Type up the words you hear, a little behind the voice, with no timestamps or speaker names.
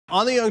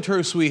On the Young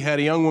Turks, we had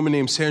a young woman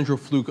named Sandra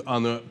Fluke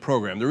on the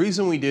program. The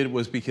reason we did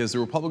was because the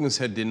Republicans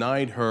had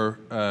denied her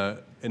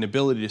an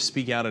ability to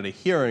speak out at a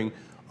hearing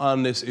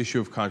on this issue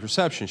of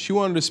contraception. She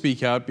wanted to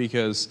speak out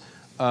because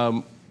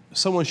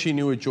someone she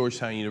knew at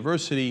Georgetown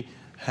University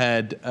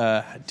had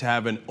to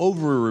have an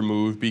ovary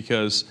removed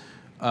because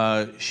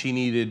she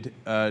needed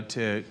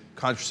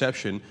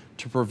contraception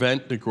to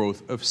prevent the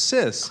growth of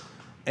cysts.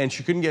 And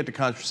she couldn't get the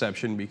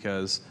contraception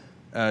because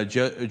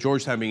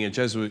Georgetown, being a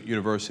Jesuit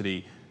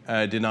university,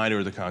 denied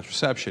her the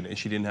contraception, and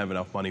she didn't have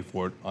enough money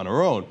for it on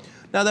her own.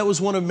 Now, that was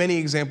one of many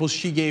examples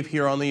she gave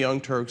here on the Young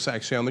Turks,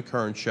 actually on the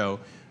current show,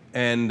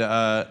 and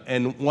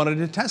wanted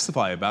to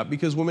testify about,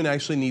 because women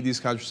actually need these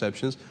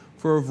contraceptions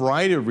for a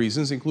variety of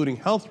reasons, including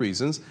health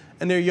reasons,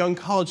 and they're young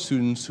college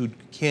students who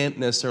can't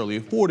necessarily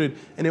afford it,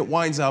 and it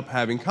winds up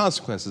having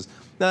consequences.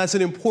 Now, that's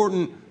an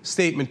important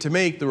statement to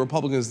make. The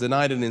Republicans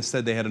denied it, and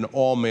instead they had an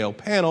all-male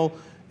panel,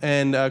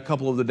 and a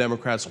couple of the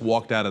Democrats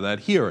walked out of that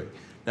hearing.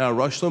 Now,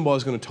 Rush Limbaugh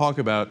is going to talk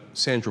about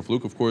Sandra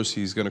Fluke. Of course,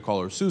 he's going to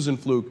call her Susan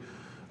Fluke,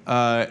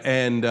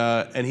 and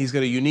he's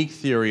got a unique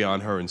theory on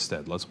her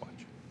instead. Let's watch.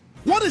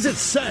 What does it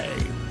say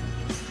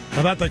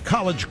about the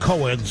college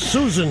co-ed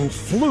Susan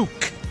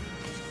Fluke,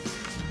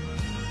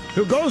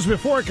 who goes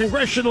before a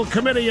congressional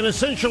committee and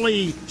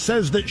essentially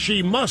says that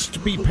she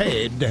must be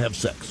paid to have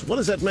sex? What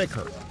does that make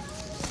her?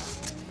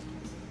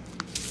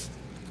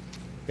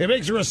 It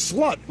makes her a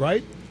slut,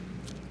 right?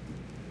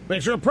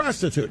 Makes her a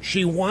prostitute.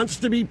 She wants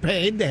to be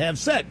paid to have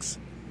sex.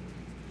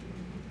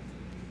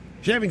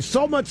 She's having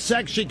so much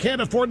sex she can't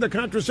afford the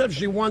contraception.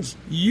 She wants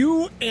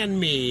you and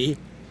me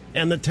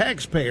and the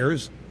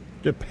taxpayers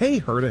to pay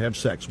her to have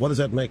sex. What does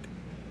that make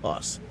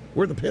us?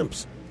 We're the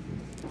pimps.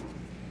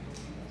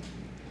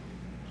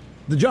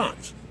 The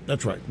Johns.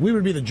 That's right. We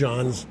would be the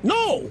Johns.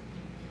 No!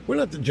 We're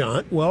not the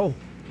John. Well,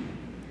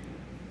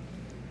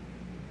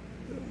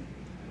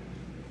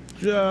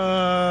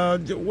 yeah,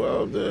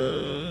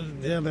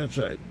 that's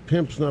right.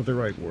 Pimp's not the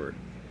right word.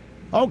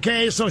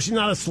 Okay, so she's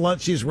not a slut.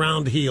 She's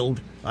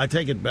round-heeled. I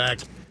take it back.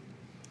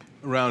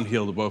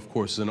 Round-heeled, of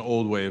course, is an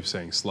old way of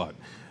saying slut.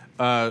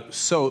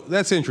 So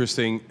that's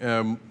interesting.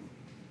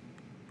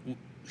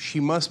 She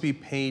must be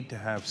paid to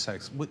have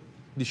sex.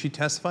 Did she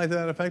testify to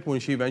that effect when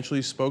she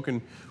eventually spoke in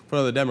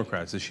front of the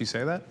Democrats? Did she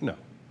say that? No.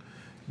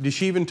 Did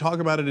she even talk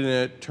about it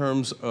in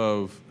terms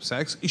of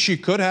sex? She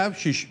could have.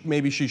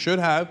 Maybe she should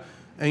have.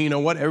 And you know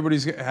what? Everybody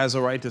has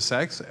a right to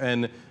sex,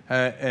 and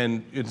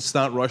it's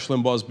not Rush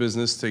Limbaugh's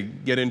business to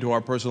get into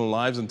our personal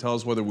lives and tell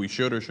us whether we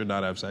should or should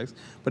not have sex.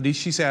 But did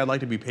she say, I'd like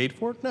to be paid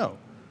for it? No.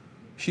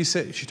 She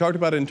talked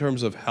about it in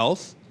terms of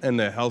health and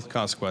the health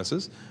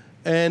consequences,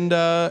 and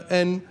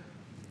the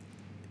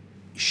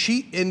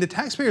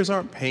taxpayers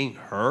aren't paying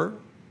her.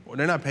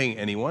 They're not paying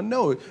anyone.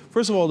 No.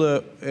 First of all,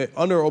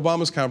 under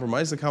Obama's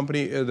compromise,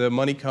 the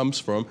money comes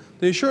from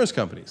the insurance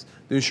companies.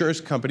 The insurance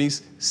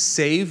companies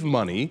save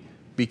money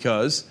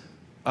because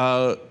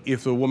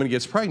if a woman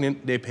gets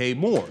pregnant, they pay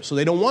more. So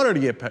they don't want her to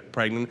get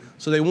pregnant,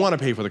 so they want to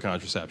pay for the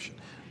contraception.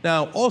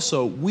 Now,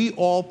 also, we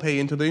all pay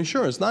into the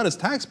insurance, not as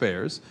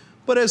taxpayers,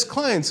 but as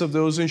clients of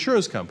those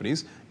insurance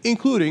companies,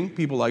 including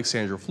people like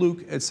Sandra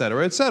Fluke, et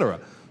cetera, et cetera.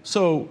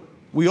 So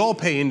we all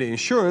pay into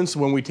insurance.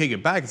 When we take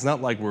it back, it's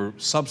not like we're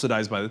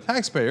subsidized by the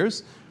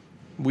taxpayers.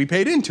 We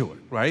paid into it,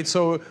 right?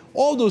 So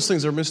all those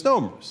things are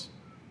misnomers.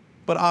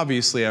 But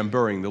obviously, I'm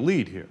burying the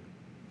lead here.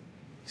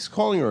 He's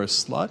calling her a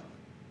slut.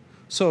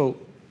 So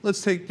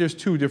there's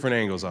two different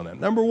angles on that.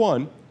 Number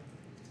one,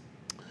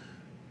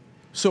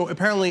 so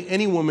apparently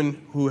any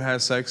woman who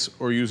has sex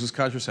or uses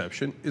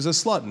contraception is a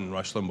slut in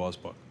Rush Limbaugh's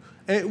book.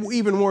 And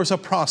even worse, a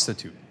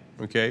prostitute,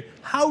 okay?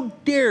 How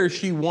dare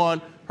she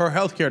want her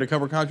health care to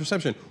cover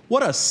contraception?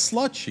 What a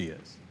slut she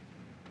is.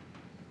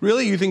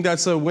 Really? You think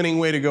that's a winning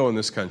way to go in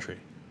this country?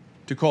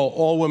 To call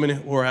all women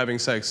who are having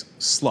sex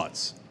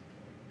sluts?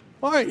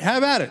 All right,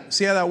 have at it.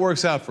 See how that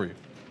works out for you.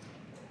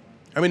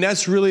 I mean,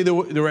 that's really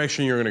the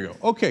direction you're going to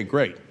go. Okay,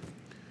 great.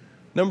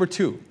 Number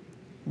two,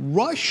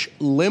 Rush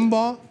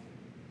Limbaugh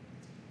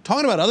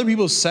talking about other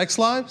people's sex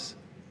lives,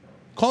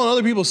 calling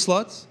other people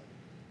sluts.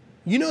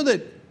 You know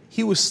that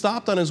he was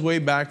stopped on his way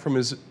back from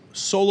his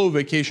solo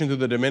vacation to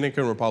the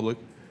Dominican Republic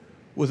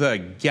with a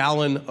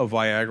gallon of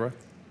Viagra.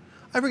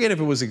 I forget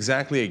if it was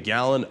exactly a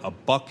gallon, a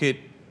bucket.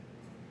 You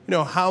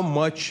know how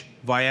much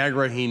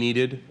Viagra he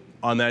needed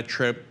on that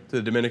trip to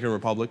the Dominican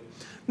Republic.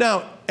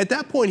 Now, at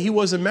that point, he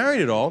wasn't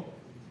married at all.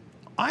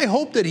 I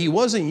hope that he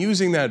wasn't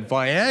using that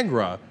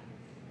Viagra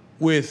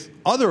with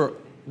other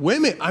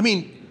women. I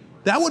mean,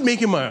 that would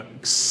make him a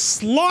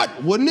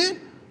slut, wouldn't it?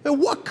 And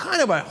what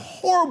kind of a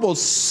horrible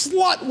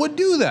slut would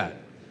do that?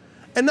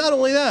 And not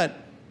only that,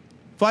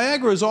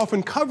 Viagra is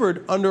often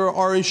covered under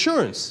our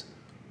insurance.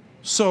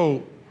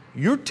 So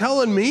you're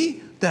telling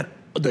me that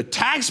the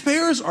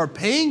taxpayers are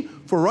paying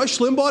for Rush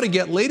Limbaugh to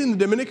get laid in the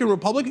Dominican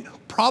Republic,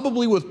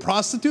 probably with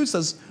prostitutes?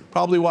 That's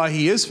probably why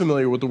he is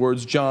familiar with the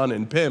words John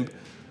and pimp,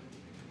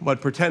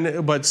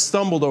 but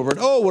stumbled over it.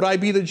 Oh, would I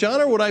be the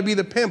John or would I be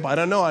the pimp? I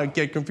don't know. I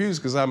get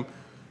confused because I'm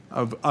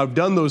I've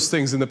done those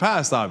things in the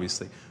past,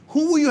 obviously.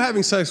 Who were you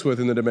having sex with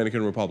in the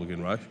Dominican Republic,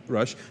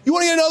 Rush? You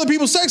want to get into other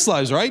people's sex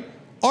lives, right?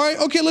 All right,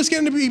 okay, let's get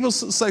into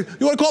people's sex.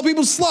 You want to call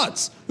people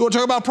sluts? You want to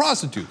talk about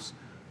prostitutes?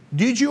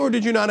 Did you or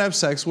did you not have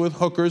sex with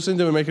hookers in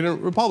the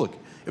Dominican Republic?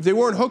 If they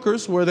weren't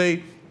hookers, were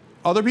they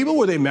other people?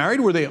 Were they married?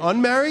 Were they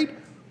unmarried?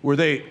 Were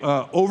they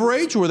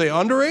overage? Were they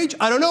underage?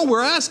 I don't know.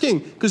 We're asking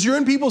because you're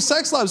in people's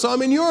sex lives, so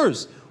I'm in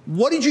yours.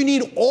 What did you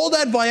need all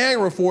that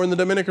Viagra for in the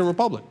Dominican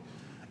Republic?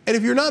 And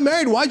if you're not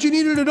married, why'd you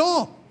need it at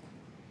all?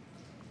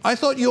 I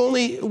thought you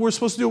only were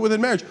supposed to do it within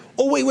marriage.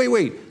 Oh,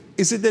 wait.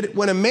 Is it that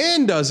when a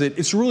man does it,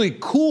 it's really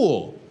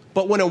cool,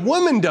 but when a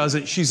woman does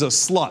it, she's a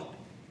slut?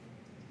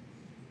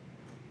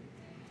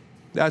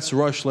 That's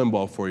Rush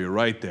Limbaugh for you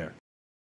right there.